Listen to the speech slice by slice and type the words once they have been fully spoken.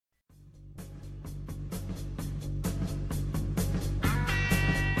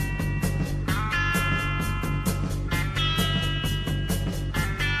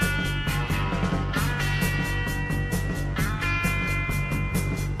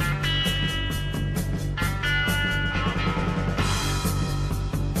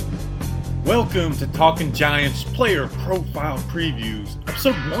Welcome to Talking Giants Player Profile Previews,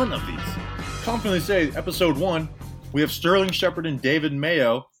 episode 1 of these. Confidently say, episode 1, we have Sterling Shepard and David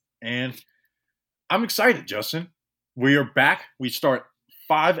Mayo, and I'm excited, Justin. We are back. We start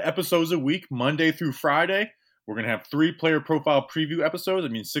 5 episodes a week, Monday through Friday. We're going to have 3 player profile preview episodes.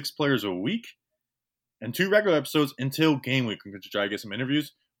 That means 6 players a week, and 2 regular episodes until game week. I'm going to try to get some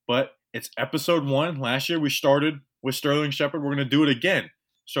interviews, but it's episode 1. Last year we started with Sterling Shepard. We're going to do it again.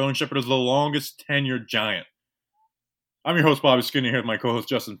 Sterling Shepard is the longest tenured Giant. I'm your host, Bobby Skinner, here with my co-host,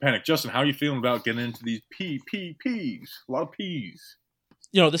 Justin Pennick. Justin, how are you feeling about getting into these P's? A lot of P's.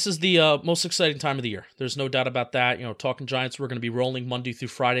 You know, this is the most exciting time of the year. There's no doubt about that. You know, Talking Giants, we're going to be rolling Monday through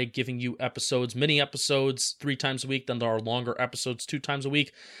Friday, giving you episodes, mini episodes 3 times a week. Then there are longer episodes 2 times a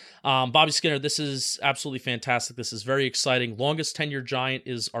week. Bobby Skinner, this is absolutely fantastic. This is very exciting. Longest tenured Giant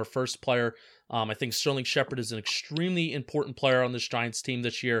is our first player. I think Sterling Shepard is an extremely important player on this Giants team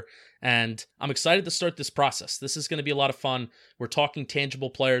this year, and I'm excited to start this process. This is going to be a lot of fun. We're talking tangible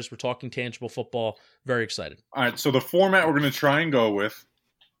players. We're talking tangible football. Very excited. All right, so the format we're going to try and go with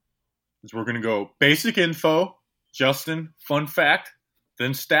is we're going to go basic info, Justin, fun fact,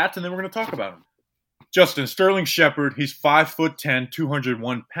 then stats, and then we're going to talk about him. Justin, Sterling Shepard, he's 5'10",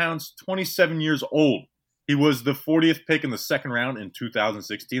 201 pounds, 27 years old. He was the 40th pick in the second round in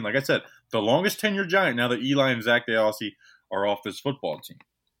 2016. Like I said, the longest tenured Giant now that Eli and Zach DeOssie are off this football team.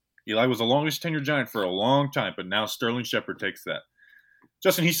 Eli was the longest tenured Giant for a long time, but now Sterling Shepard takes that.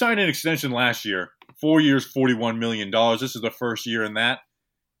 Justin, he signed an extension last year, 4 years, $41 million. This is the first year in that.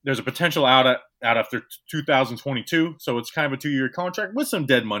 There's a potential out after 2022, so it's kind of a 2-year contract with some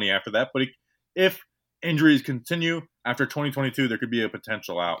dead money after that. But if injuries continue after 2022, there could be a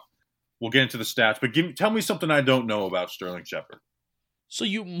potential out. We'll get into the stats, but tell me something I don't know about Sterling Shepard. So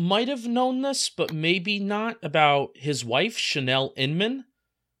you might have known this, but maybe not, about his wife, Chanel Inman.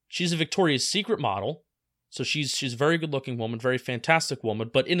 She's a Victoria's Secret model, so she's a very good-looking woman, very fantastic woman.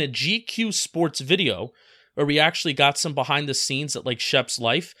 But in a GQ Sports video, where we actually got some behind the scenes at like Shep's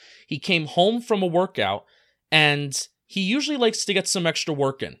life, he came home from a workout, and he usually likes to get some extra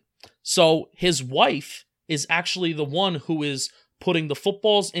work in. So his wife is actually the one who is putting the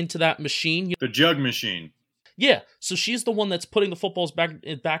footballs into that machine. The jug machine. Yeah, so she's the one that's putting the footballs back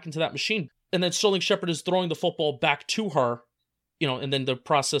into that machine. And then Sterling Shepard is throwing the football back to her, you know, and then the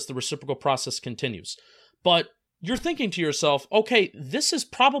reciprocal process continues. But you're thinking to yourself, okay, this is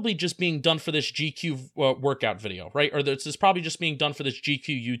probably just being done for this GQ workout video, right? Or this is probably just being done for this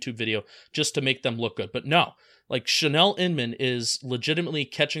GQ YouTube video just to make them look good. But no, like Chanel Inman is legitimately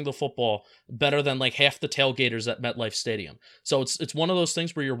catching the football better than like half the tailgaters at MetLife Stadium. So it's one of those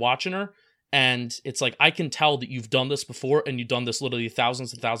things where you're watching her and it's like, I can tell that you've done this before and you've done this literally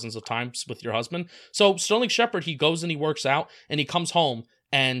thousands and thousands of times with your husband. So Sterling Shepard, he goes and he works out and he comes home,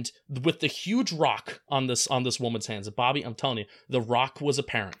 and with the huge rock on this woman's hands, and Bobby, I'm telling you, the rock was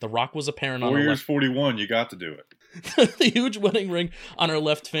apparent. The rock was apparent on her 4 years, 41, you got to do it. The huge winning ring on her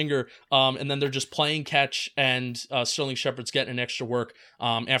left finger, and then they're just playing catch, and Sterling Shepard's getting an extra work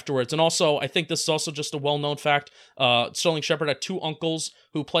afterwards. And also, I think this is also just a well-known fact, Sterling Shepard had 2 uncles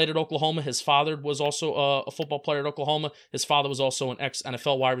who played at Oklahoma. His father was also a football player at Oklahoma. His father was also an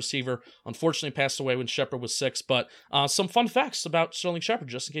ex-NFL wide receiver. Unfortunately, passed away when Shepard was 6. But some fun facts about Sterling Shepard,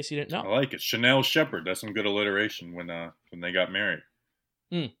 just in case you didn't know. I like it. Chanel Shepard. That's some good alliteration when they got married.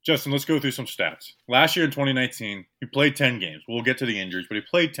 Justin, let's go through some stats. Last year in 2019, he played 10 games. We'll get to the injuries, but he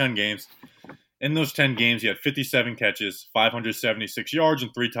played 10 games. In those 10 games, he had 57 catches, 576 yards,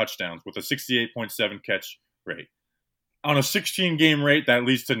 and 3 touchdowns with a 68.7 catch rate. On a 16-game rate, that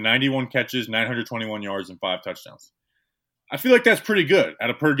leads to 91 catches, 921 yards, and 5 touchdowns. I feel like that's pretty good. At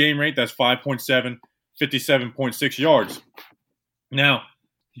a per-game rate, that's 5.7, 57.6 yards. Now,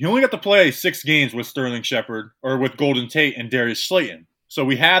 he only got to play 6 games with Sterling Shepard, or with Golden Tate and Darius Slayton. So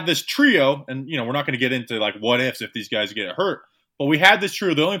we had this trio, and you know we're not going to get into like what ifs if these guys get hurt, but we had this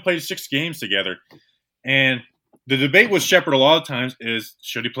trio. They only played 6 games together, and the debate with Shepard a lot of times is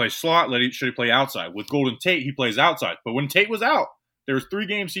should he play slot, should he play outside? With Golden Tate, he plays outside, but when Tate was out, there was 3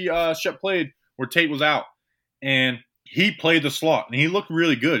 games Shep played where Tate was out, and he played the slot, and he looked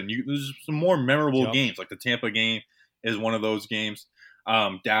really good. And there's some more memorable games, like the Tampa game is one of those games.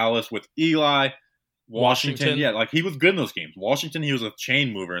 Dallas with Eli. Washington, yeah, like he was good in those games. Washington, he was a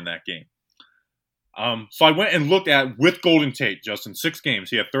chain mover in that game. So I went and looked at, with Golden Tate, Justin, 6 games.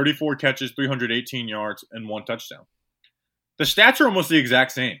 He had 34 catches, 318 yards, and 1 touchdown. The stats are almost the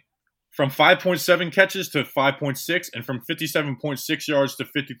exact same. From 5.7 catches to 5.6, and from 57.6 yards to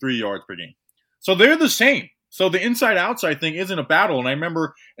 53 yards per game. So they're the same. So the inside-outside thing isn't a battle. And I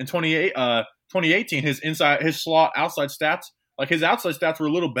remember in 2018, his slot outside stats, Like his outside stats were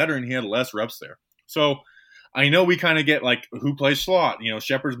a little better and he had less reps there. So I know we kind of get like who plays slot.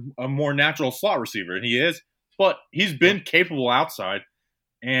 Shepard's a more natural slot receiver, and he is, but he's been capable outside,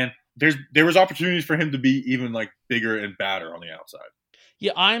 and there was opportunities for him to be even like bigger and badder on the outside.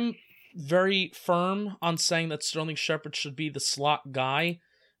 Yeah, I'm very firm on saying that Sterling Shepard should be the slot guy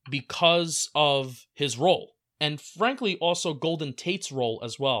because of his role, and frankly also Golden Tate's role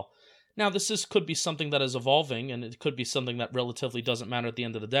as well. Now, could be something that is evolving, and it could be something that relatively doesn't matter at the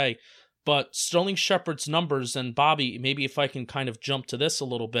end of the day. But Sterling Shepard's numbers, and Bobby, maybe if I can kind of jump to this a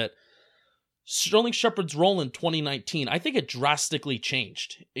little bit, Sterling Shepard's role in 2019, I think it drastically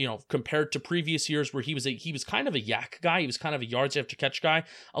changed, compared to previous years where he was kind of a yak guy. He was kind of a yards after catch guy.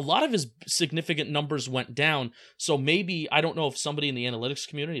 A lot of his significant numbers went down. So maybe, I don't know if somebody in the analytics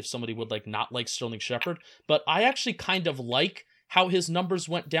community, if somebody would not like Sterling Shepard, but I actually kind of like how his numbers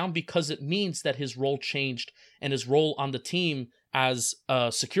went down because it means that his role changed and his role on the team as a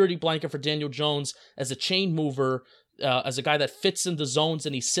security blanket for Daniel Jones, as a chain mover, as a guy that fits into zones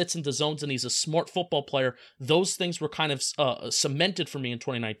and he sits into zones and he's a smart football player. Those things were kind of cemented for me in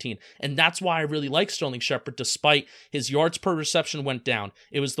 2019. And that's why I really like Sterling Shepard, despite his yards per reception went down.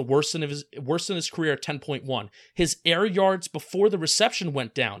 It was the worst in his career at 10.1. His air yards before the reception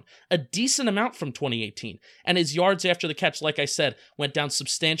went down a decent amount from 2018. And his yards after the catch, like I said, went down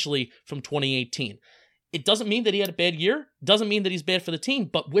substantially from 2018. It doesn't mean that he had a bad year, doesn't mean that he's bad for the team,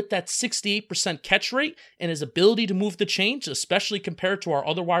 but with that 68% catch rate and his ability to move the chains, especially compared to our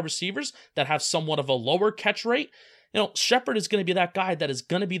other wide receivers that have somewhat of a lower catch rate, Shepard is going to be that guy that is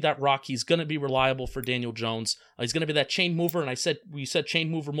going to be that rock. He's going to be reliable for Daniel Jones. He's going to be that chain mover, and we said chain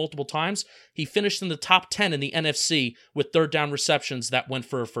mover multiple times. He finished in the top 10 in the NFC with third down receptions that went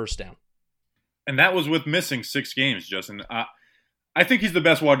for a first down. And that was with missing 6 games, Justin. I think he's the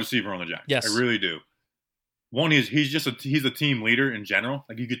best wide receiver on the Giants. Yes. I really do. One is he's a team leader in general.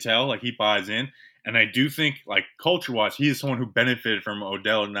 Like you could tell, like he buys in. And I do think, like culture-wise, he is someone who benefited from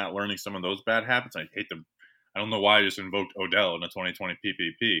Odell not learning some of those bad habits. I hate them. I don't know why I just invoked Odell in the 2020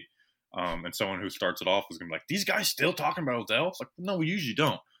 PPP. And someone who starts it off is going to be like, these guys still talking about Odell? It's like, no, we usually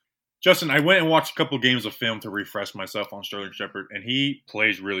don't. Justin, I went and watched a couple of games of film to refresh myself on Sterling Shepard, and he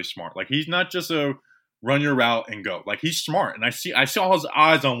plays really smart. Like he's not just a run your route and go. Like he's smart. And I saw his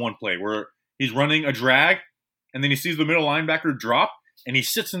eyes on one play where he's running a drag, and then he sees the middle linebacker drop, and he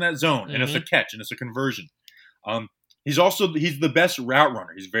sits in that zone, and it's a catch, and it's a conversion. He's the best route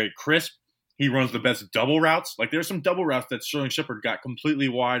runner. He's very crisp. He runs the best double routes. Like there's some double routes that Sterling Shepard got completely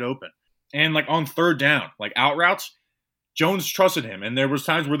wide open. And like on third down, like out routes, Jones trusted him. And there was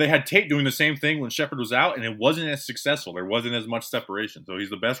times where they had Tate doing the same thing when Shepard was out, and it wasn't as successful. There wasn't as much separation. So he's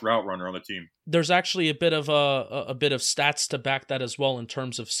the best route runner on the team. There's actually a bit of stats to back that as well in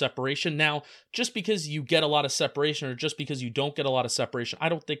terms of separation. Now, just because you get a lot of separation or just because you don't get a lot of separation, I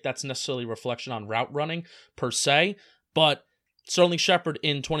don't think that's necessarily a reflection on route running per se. But Sterling Shepard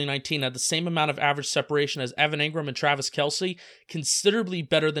in 2019 had the same amount of average separation as Evan Ingram and Travis Kelce, considerably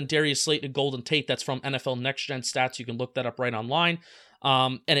better than Darius Slayton and Golden Tate. That's from NFL Next Gen Stats. You can look that up right online.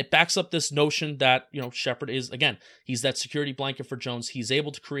 And it backs up this notion that, Shepard is, again, he's that security blanket for Jones. He's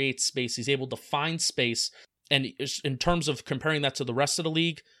able to create space. He's able to find space. And in terms of comparing that to the rest of the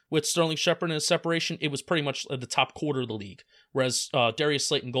league with Sterling Shepard and his separation, it was pretty much the top quarter of the league, whereas Darius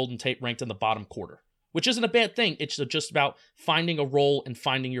Slayton and Golden Tate ranked in the bottom quarter. Which isn't a bad thing. It's just about finding a role and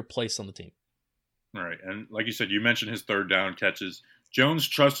finding your place on the team. All right. And like you said, you mentioned his third down catches. Jones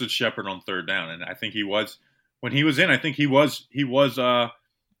trusted Shepard on third down. And I think he was, when he was in, I think he was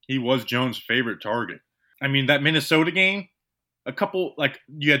Jones' favorite target. I mean, that Minnesota game,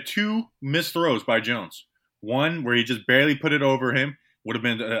 you had 2 missed throws by Jones. One where he just barely put it over him, would have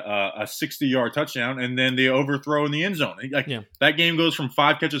been a 60-yard touchdown. And then the overthrow in the end zone. That game goes from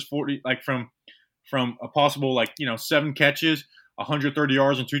 5 catches, 40, from a possible 7 catches, 130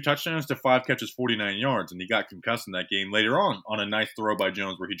 yards and 2 touchdowns to 5 catches, 49 yards. And he got concussed in that game later on a nice throw by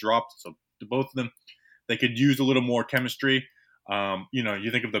Jones where he dropped. So to both of them, they could use a little more chemistry.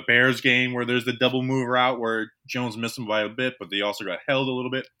 You think of the Bears game where there's the double move route where Jones missed him by a bit, but they also got held a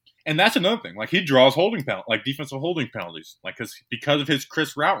little bit. And that's another thing. Like he draws defensive holding penalties, because of his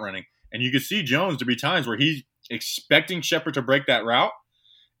crisp route running. And you could see Jones to be times where he's expecting Shepard to break that route,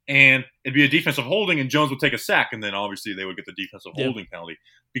 and it'd be a defensive holding, and Jones would take a sack, and then obviously they would get the defensive holding penalty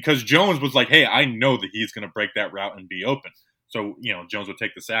because Jones was like, "Hey, I know that he's going to break that route and be open." So Jones would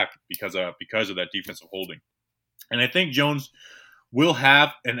take the sack because of that defensive holding. And I think Jones will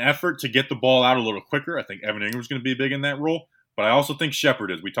have an effort to get the ball out a little quicker. I think Evan Ingram's going to be big in that role, but I also think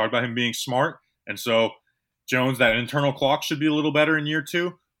Shepard is. We talked about him being smart, and so Jones, that internal clock should be a little better in year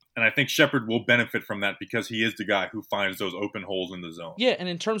 2. And I think Shepard will benefit from that because he is the guy who finds those open holes in the zone. Yeah, and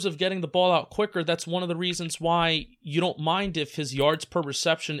in terms of getting the ball out quicker, that's one of the reasons why you don't mind if his yards per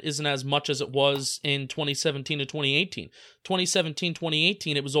reception isn't as much as it was in 2017 to 2018. 2017,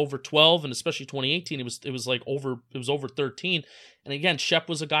 2018, it was over 12, and especially 2018, it was over 13. And again, Shep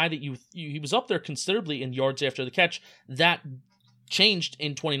was a guy that he was up there considerably in yards after the catch. That changed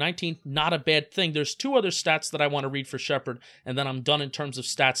in 2019. Not a bad thing. There's two other stats that I want to read for Shepard, and then I'm done in terms of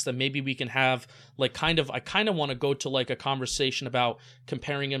stats that maybe we can have I kind of want to go to like a conversation about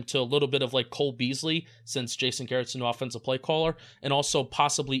comparing him to a little bit of like Cole Beasley, since Jason Garrett's an offensive play caller, and also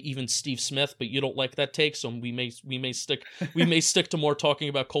possibly even Steve Smith, but you don't like that take, so we may stick to more talking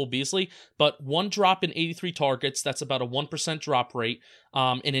about Cole Beasley. But one drop in 83 targets, that's about a 1% drop rate.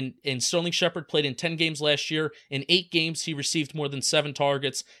 And Sterling Shepard played in 10 games last year. In 8 games, he received more than 7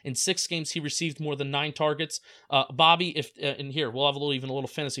 targets. In 6 games, he received more than 9 targets. Bobby, and here we'll have a little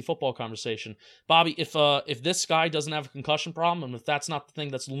fantasy football conversation. Bobby, if this guy doesn't have a concussion problem, and if that's not the thing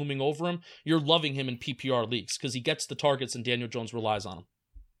that's looming over him, you're loving him in PPR leagues because he gets the targets and Daniel Jones relies on him.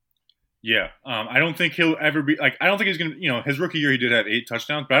 Yeah, I don't think he'll ever be I don't think he's gonna. His rookie year he did have 8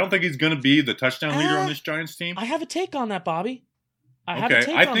 touchdowns, but I don't think he's gonna be the touchdown leader on this Giants team. I have a take on that, Bobby.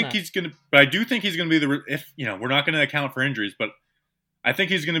 He's gonna, but I do think he's gonna be we're not gonna account for injuries, but I think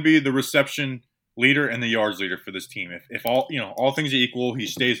he's gonna be the reception leader and the yards leader for this team. If all things are equal, he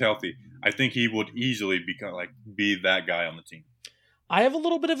stays healthy, I think he would easily be that guy on the team. I have a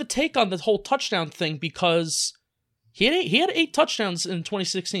little bit of a take on the whole touchdown thing because he had 8 touchdowns in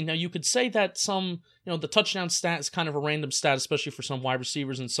 2016. Now you could say that the touchdown stat is kind of a random stat, especially for some wide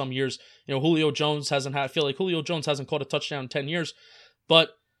receivers in some years. Julio Jones I feel like Julio Jones hasn't caught a touchdown in 10 years.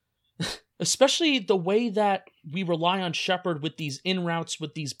 But especially the way that we rely on Shepard with these in routes,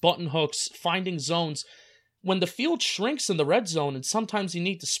 with these button hooks, finding zones, when the field shrinks in the red zone and sometimes you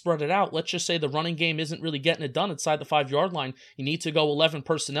need to spread it out, let's just say the running game isn't really getting it done inside the 5-yard line, you need to go 11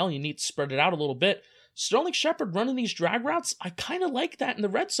 personnel, you need to spread it out a little bit. Sterling Shepard running these drag routes, I kind of like that in the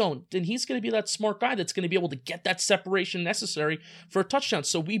red zone. And he's going to be that smart guy that's going to be able to get that separation necessary for a touchdown.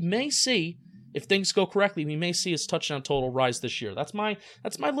 So we may see, if things go correctly, we may see his touchdown total rise this year. That's my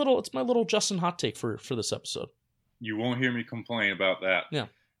little Justin hot take for this episode. You won't hear me complain about that. Yeah.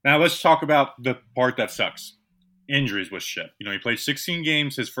 Now let's talk about the part that sucks. Injuries with Shep. He played 16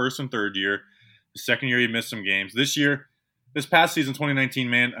 games his first and third year. The second year he missed some games. This past season,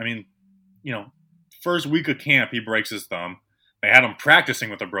 2019, first week of camp, he breaks his thumb. They had him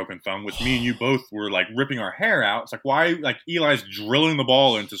practicing with a broken thumb, which me and you both were ripping our hair out. It's why Eli's drilling the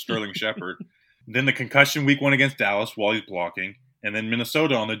ball into Sterling Shepard. Then the concussion week 1 against Dallas while he's blocking. And then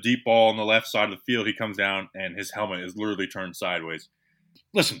Minnesota on the deep ball on the left side of the field, he comes down and his helmet is literally turned sideways.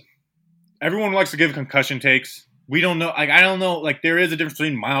 Listen, everyone likes to give concussion takes. We don't know. I don't know. There is a difference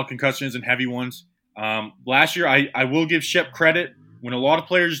between mild concussions and heavy ones. Last year, I will give Shep credit. When a lot of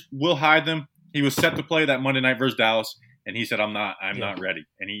players will hide them, he was set to play that Monday night versus Dallas, and he said, "I'm not ready."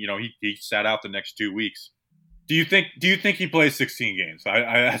 And he sat out the next 2 weeks. Do you think he plays 16 games?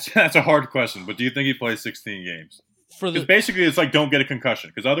 That's a hard question, but do you think he plays 16 games? Because basically, it's don't get a concussion.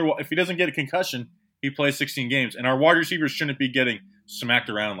 Because otherwise, if he doesn't get a concussion, he plays 16 games, and our wide receivers shouldn't be getting smacked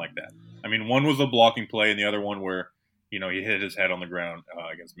around like that. One was a blocking play, and the other one where he hit his head on the ground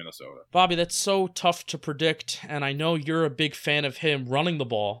against Minnesota. Bobby, that's so tough to predict, and I know you're a big fan of him running the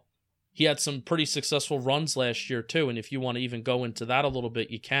ball. He had some pretty successful runs last year, too, and if you want to even go into that a little bit,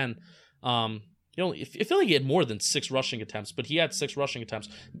 you can. I feel like he had more than 6 rushing attempts, but he had 6 rushing attempts.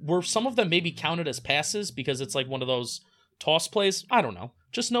 Were some of them maybe counted as passes because it's one of those toss plays? I don't know.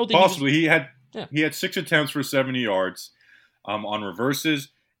 Just know that possibly he had 6 attempts for 70 yards on reverses,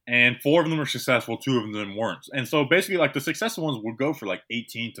 and 4 of them were successful, 2 of them weren't. And so basically, the successful ones would go for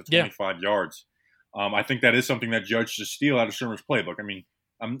 18 to 25 yards. I think that is something that Judge should steal out of Shermer's playbook.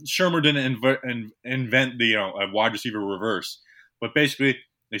 Shermer didn't invent the a wide receiver reverse, but basically,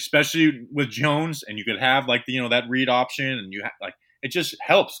 especially with Jones, and you could have that read option, and you it just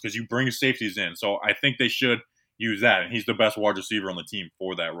helps because you bring safeties in. So I think they should use that, and he's the best wide receiver on the team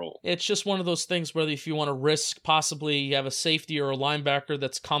for that role. It's just one of those things where if you want to risk possibly you have a safety or a linebacker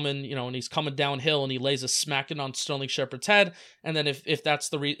that's coming, and he's coming downhill and he lays a smacking on Sterling Shepard's head, and then if that's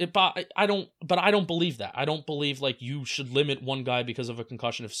the reason, I don't believe that. I don't believe you should limit one guy because of a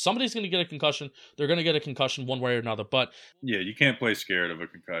concussion. If somebody's going to get a concussion, they're going to get a concussion one way or another. But yeah, you can't play scared of a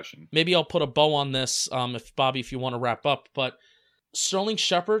concussion. Maybe I'll put a bow on this, if you want to wrap up. But Sterling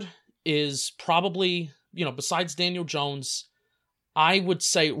Shepard is probably, besides Daniel Jones, I would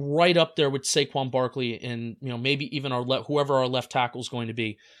say right up there with Saquon Barkley and, maybe even whoever our left tackle is going to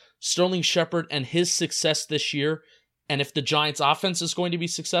be. Sterling Shepard and his success this year And if the Giants offense is going to be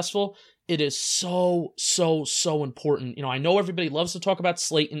successful, it is so, so, so important. I know everybody loves to talk about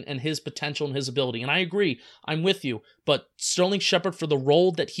Slayton and his potential and his ability, and I agree. I'm with you. But Sterling Shepard, for the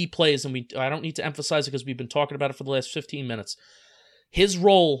role that he plays, and I don't need to emphasize it because we've been talking about it for the last 15 minutes, his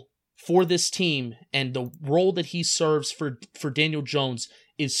role for this team and the role that he serves for Daniel Jones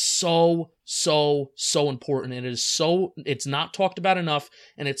is so, so, so important. And it's not talked about enough.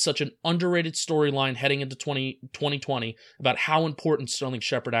 And it's such an underrated storyline heading into 2020 about how important Sterling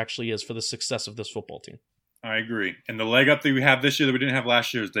Shepard actually is for the success of this football team. I agree. And the leg up that we have this year that we didn't have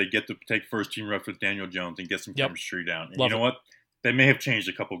last year is they get to take first team reps with Daniel Jones and get some chemistry down. And you know what? They may have changed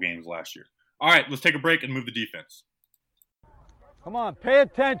a couple games last year. All right, let's take a break and move the defense. Come on, pay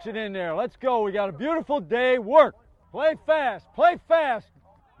attention in there. Let's go. We got a beautiful day. Work. Play fast. Play fast.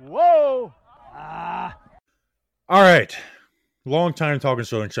 Whoa. All right. Long time talking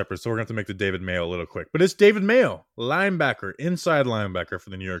Sterling Shepard, so we're going to have to make the David Mayo a little quick. But it's David Mayo, linebacker, inside linebacker for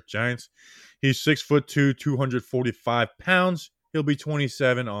the New York Giants. He's 6'2", 245 pounds. He'll be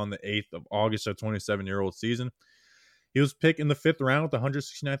 27 on the 8th of August, a 27-year-old season. He was picked in the 5th round with the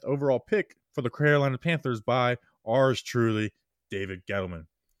 169th overall pick for the Carolina Panthers by ours truly, David Gettleman.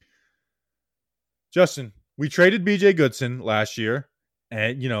 Justin, we traded B.J. Goodson last year,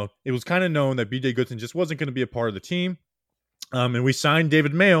 and, it was kind of known that B.J. Goodson just wasn't going to be a part of the team, and we signed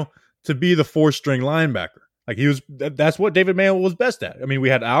David Mayo to be the 4th-string linebacker. That's what David Mayo was best at. I mean, we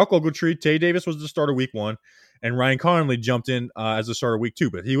had Alec Ogletree, Tay Davis was the starter week 1, and Ryan Connolly jumped in as the starter week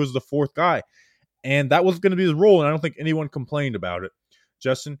 2, but he was the 4th guy, and that was going to be his role, and I don't think anyone complained about it.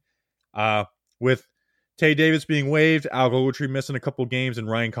 Justin, with Tay Davis being waived, Alec Ogletree missing a couple games, and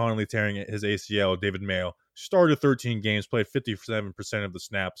Ryan Connolly tearing his ACL, David Mayo started 13 games, played 57% of the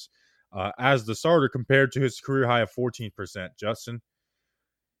snaps as the starter compared to his career high of 14%. Justin,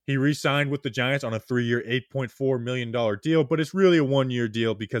 he re-signed with the Giants on a 3-year, $8.4 million deal, but it's really a 1-year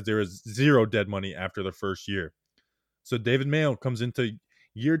deal because there is zero dead money after the first year. So David Mayo comes into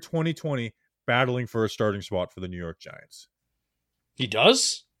year 2020 battling for a starting spot for the New York Giants. He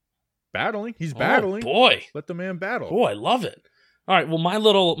does? Battling. He's battling. Oh, boy. Let the man battle. Oh, I love it. All right, well, my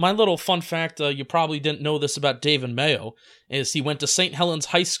little fun fact, you probably didn't know this about David Mayo, is he went to St. Helens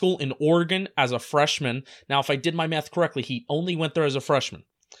High School in Oregon as a freshman. Now, if I did my math correctly, he only went there as a freshman.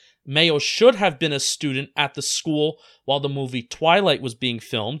 Mayo should have been a student at the school while the movie Twilight was being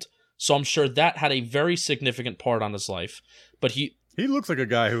filmed, so I'm sure that had a very significant part on his life. But he looks like a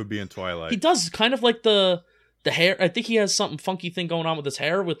guy who would be in Twilight. He does, kind of like the hair. I think he has something funky thing going on with his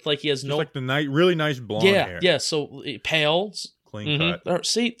hair, with like he has just like the really nice blonde hair. Yeah, so pale. Clean cut.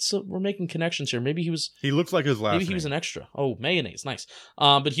 See, so we're making connections here. Maybe he looks like his last Maybe he was an extra. Oh, mayonnaise, nice.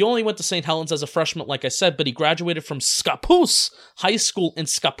 But he only went to St. Helens as a freshman, like I said, but he graduated from Scappoose High School in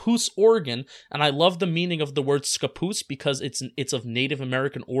Scappoose, Oregon, and I love the meaning of the word Scappoose because it's of Native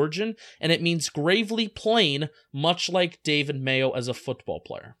American origin, and it means gravely plain, much like David Mayo as a football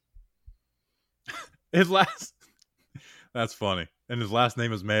player. That's funny. And his last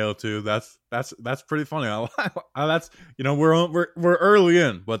name is Mayo too. That's pretty funny. That's we're early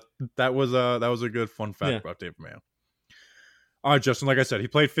in, but that was a good fun fact about David Mayo. All right, Justin. Like I said, he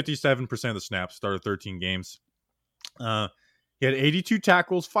played 57% of the snaps, started 13 games. He had 82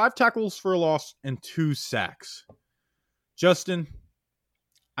 tackles, 5 tackles for a loss, and 2 sacks. Justin,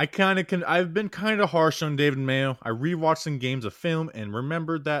 I've been kind of harsh on David Mayo. I rewatched some games of film and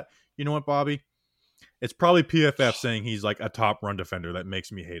remembered that, you know what, Bobby? It's probably PFF saying he's like a top run defender that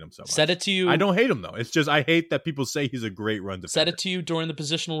makes me hate him so much. Said it to you. I don't hate him though. It's just I hate that people say he's a great run defender. Said it to you during the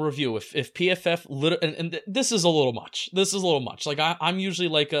positional review. If PFF and this is a little much. This is a little much. Like I'm usually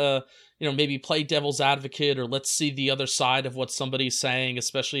like maybe play devil's advocate or let's see the other side of what somebody's saying,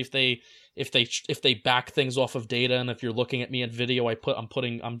 especially if they back things off of data. And if you're looking at me in video,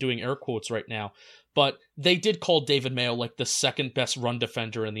 I'm doing air quotes right now. But they did call David Mayo like the second best run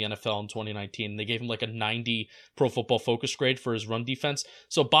defender in the NFL in 2019. They gave him like a 90 Pro Football Focus grade for his run defense.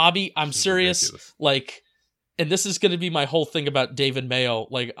 So Bobby, I'm serious. Ridiculous. Like, and this is going to be my whole thing about David Mayo.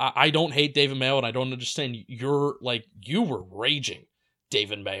 Like, I don't hate David Mayo, and I don't understand. You were raging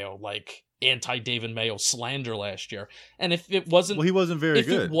David Mayo, like anti-David Mayo slander last year. And if it wasn't, well, he wasn't very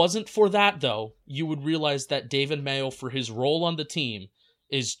good. If it wasn't for that, though, you would realize that David Mayo, for his role on the team,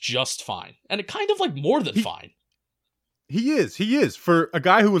 is just fine. And it kind of like more than fine. He is. For a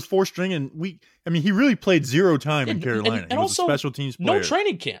guy who was 4th string and he really played 0 time in Carolina. And also, a special teams player. No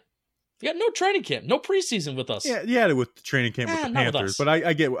training camp. He got no training camp, no preseason with us. Yeah, he had it with the training camp with the Panthers. But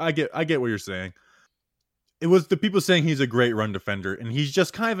I get what you're saying. It was the people saying he's a great run defender, and he's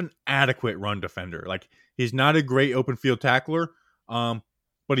just kind of an adequate run defender. Like, he's not a great open field tackler,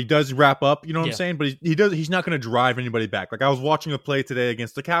 but but he does wrap up. You know what Yeah. I'm saying? But he's not going to drive anybody back. Like I was watching a play today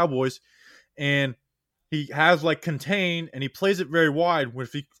against the Cowboys, and he has like contain, and he plays it very wide.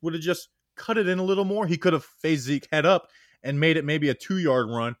 If he would have just cut it in a little more, he could have phased Zeke head up and made it maybe a 2-yard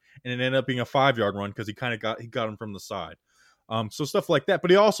run, and it ended up being a 5-yard run because he got him from the side. So stuff like that.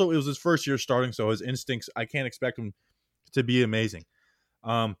 But it was his first year starting, so his instincts, I can't expect him to be amazing.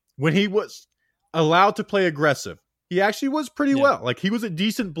 When he was allowed to play aggressive, he actually was pretty well. Like he was a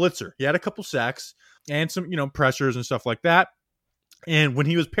decent blitzer. He had a couple sacks and some, pressures and stuff like that. And when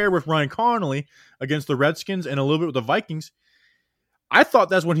he was paired with Ryan Connolly against the Redskins and a little bit with the Vikings, I thought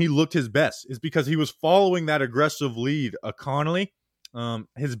that's when he looked his best, is because he was following that aggressive lead of Connolly.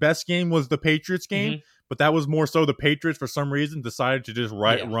 His best game was the Patriots game, but that was more so the Patriots, for some reason, decided to just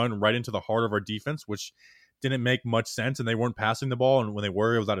run right into the heart of our defense, which didn't make much sense, and they weren't passing the ball, and when they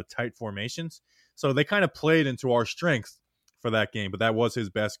were, it was out of tight formations. So they kind of played into our strengths for that game, but that was his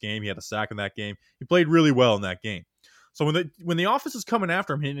best game. He had a sack in that game. He played really well in that game. So when the offense is coming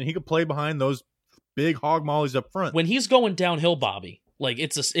after him, and he could play behind those big hog mollies up front. When he's going downhill, Bobby, like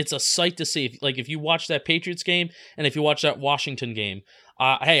it's a sight to see. If you watch that Patriots game and if you watch that Washington game,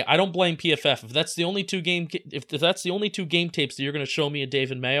 hey, I don't blame PFF if that's the only two game tapes that you're going to show me of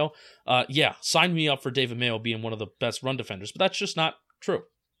David Mayo. Sign me up for David Mayo being one of the best run defenders. But that's just not true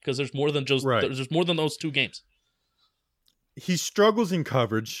because there's more than there's more than those two games. He struggles in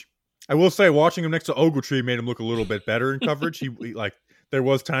coverage. I will say, watching him next to Ogletree made him look a little bit better in coverage. He there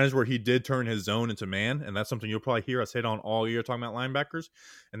was times where he did turn his zone into man, and that's something you'll probably hear us hit on all year talking about linebackers.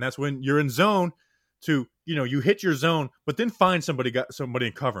 And that's when you're in zone to, you hit your zone, but then find somebody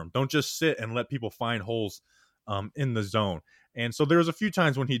and cover him. Don't just sit and let people find holes in the zone. And so there was a few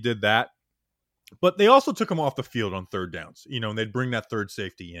times when he did that, but they also took him off the field on third downs, and they'd bring that third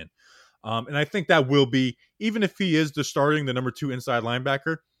safety in. And I think that will be, even if he is the number 2 inside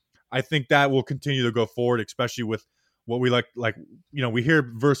linebacker, I think that will continue to go forward, especially with what we like, we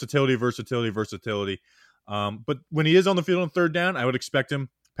hear versatility. But when he is on the field on third down, I would expect him.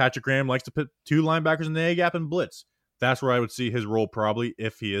 Patrick Graham likes to put 2 linebackers in the A-gap and blitz. That's where I would see his role probably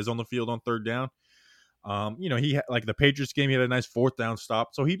if he is on the field on third down. He like the Patriots game, he had a nice 4th down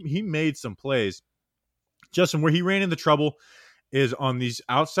stop. So he made some plays. Justin, where he ran into trouble is on these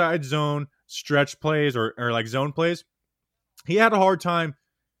outside zone stretch plays or like zone plays. He had a hard time.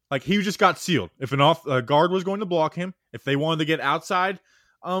 Like, he just got sealed. If a guard was going to block him, if they wanted to get outside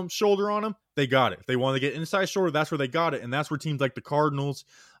shoulder on him, they got it. If they wanted to get inside shoulder, that's where they got it. And that's where teams like the Cardinals,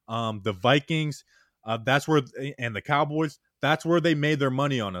 the Vikings, and the Cowboys, that's where they made their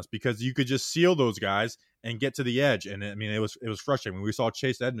money on us, because you could just seal those guys and get to the edge. And, it was frustrating. We saw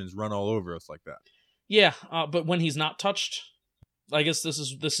Chase Edmonds run all over us like that. Yeah, but when he's not touched, I guess this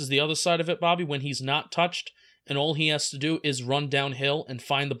is the other side of it, Bobby. When he's not touched, and all he has to do is run downhill and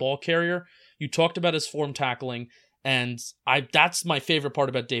find the ball carrier. You talked about his form tackling, and that's my favorite part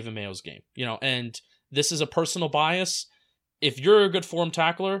about David Mayo's game. And this is a personal bias. If you're a good form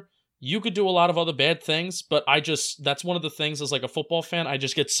tackler, you could do a lot of other bad things, but that's one of the things as like a football fan, I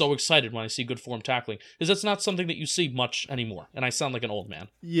just get so excited when I see good form tackling, because that's not something that you see much anymore, and I sound like an old man.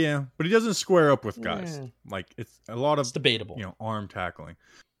 Yeah, but he doesn't square up with guys. Yeah. Like, it's a lot of... It's debatable. Arm tackling.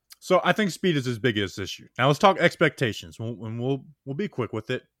 So I think speed is his biggest issue. Now let's talk expectations, and we'll be quick with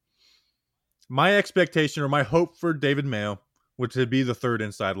it. My expectation or my hope for David Mayo would to be the 3rd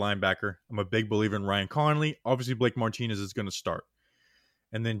inside linebacker. I'm a big believer in Ryan Connolly. Obviously, Blake Martinez is going to start.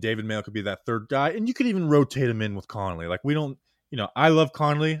 And then David Mayo could be that 3rd guy. And you could even rotate him in with Connolly. Like, we don't, I love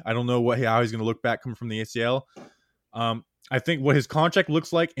Connolly. I don't know how he's going to look back coming from the ACL. I think what his contract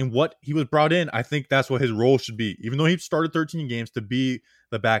looks like and what he was brought in, I think that's what his role should be. Even though he started 13 games, to be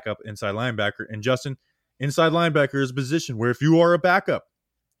the backup inside linebacker. And Justin, inside linebacker is a position where if you are a backup,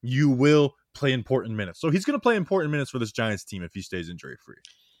 you will play important minutes. So he's going to play important minutes for this Giants team if he stays injury-free.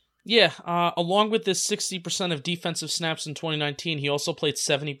 Yeah, along with this 60% of defensive snaps in 2019, he also played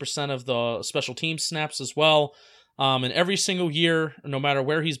 70% of the special teams snaps as well. And every single year, no matter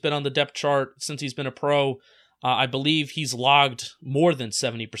where he's been on the depth chart since he's been a pro, I believe he's logged more than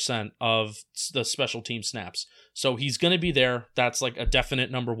 70% of the special team snaps. So he's going to be there. That's like a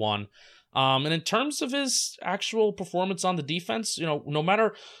definite number 1. And in terms of his actual performance on the defense, no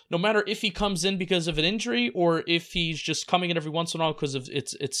matter if he comes in because of an injury or if he's just coming in every once in a while because of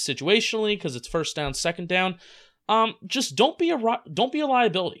it's situationally, because it's 1st down, 2nd down, just don't be a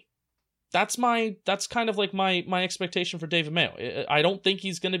liability. That's kind of like my expectation for David Mayo. I don't think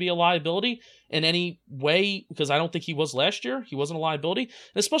he's going to be a liability in any way, because I don't think he was last year. He wasn't a liability,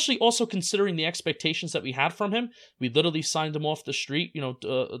 and especially also considering the expectations that we had from him. We literally signed him off the street,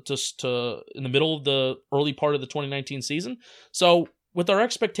 just in the middle of the early part of the 2019 season. So with our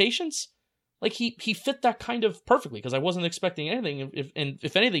expectations, like he fit that kind of perfectly because I wasn't expecting anything.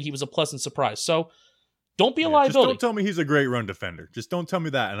 If anything, he was a pleasant surprise. So don't be a liability. Just don't tell me he's a great run defender. Just don't tell me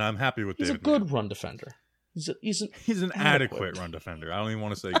that, and I'm happy with He's David a good Mayo. run defender. He's an adequate run defender. I don't even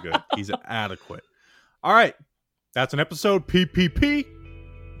want to say good. He's an adequate. All right. That's an episode. PPP.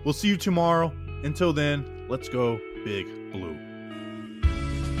 We'll see you tomorrow. Until then, let's go Big Blue.